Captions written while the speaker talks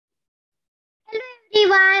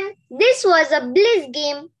everyone, this was a Blitz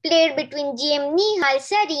game played between GM Nihal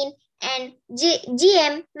Sarin and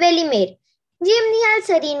GM Velimir. GM Nihal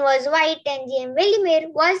Sarin was white and GM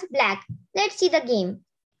Velimir was black. Let's see the game.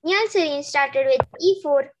 Nihal Sarin started with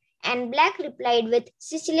e4 and black replied with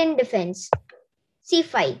Sicilian defense.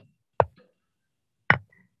 c5.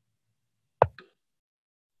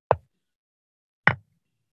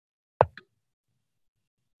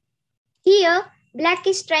 Here, black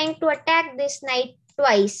is trying to attack this knight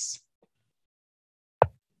twice.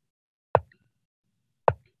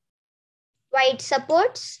 White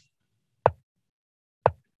supports.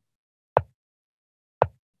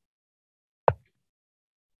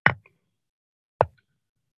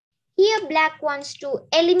 Here, black wants to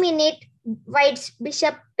eliminate white's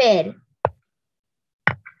bishop pair.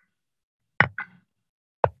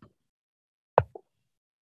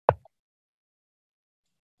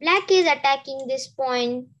 Black is attacking this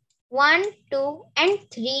point 1, 2 and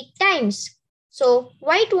 3 times. So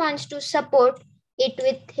white wants to support it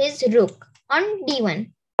with his rook on d1.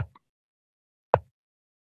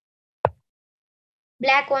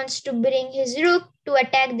 Black wants to bring his rook to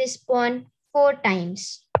attack this pawn 4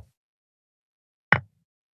 times.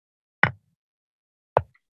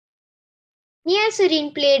 Nihal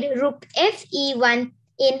Sarin played rook fe1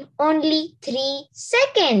 in only 3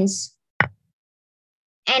 seconds.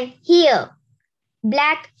 And here,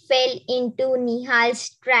 black fell into Nihal's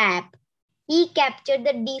trap. He captured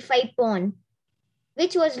the d5 pawn,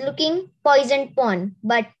 which was looking poisoned pawn,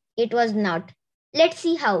 but it was not. Let's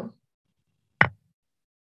see how.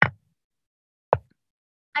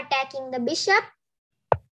 Attacking the bishop.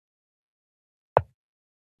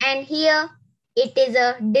 And here, it is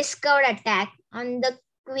a discovered attack on the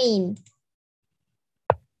queen.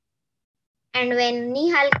 And when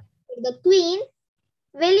Nihal captured the queen,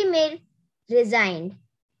 Velimir resigned.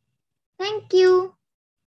 Thank you.